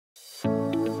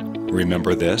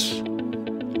Remember this?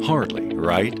 Hardly,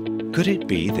 right? Could it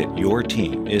be that your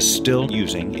team is still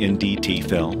using NDT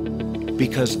film?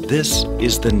 Because this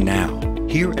is the now.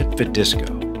 Here at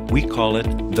Vidisco, we call it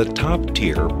the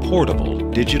top-tier portable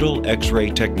digital X-ray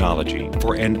technology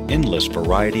for an endless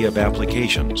variety of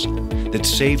applications that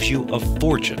saves you a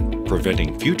fortune,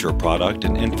 preventing future product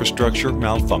and infrastructure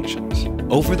malfunctions.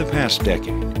 Over the past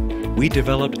decade, we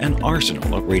developed an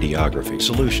arsenal of radiography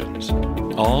solutions,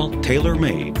 all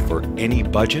tailor-made for any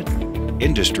budget,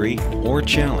 industry, or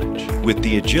challenge, with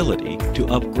the agility to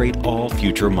upgrade all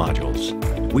future modules.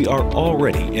 We are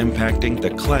already impacting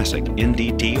the classic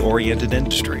NDT-oriented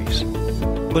industries.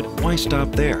 But why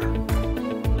stop there?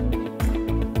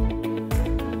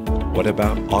 What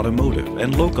about automotive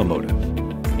and locomotive?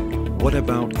 What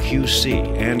about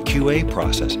QC and QA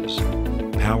processes,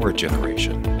 power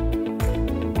generation,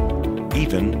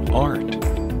 even art?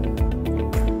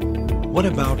 What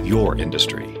about your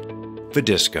industry?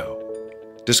 Vidisco.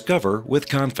 Discover with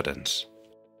confidence.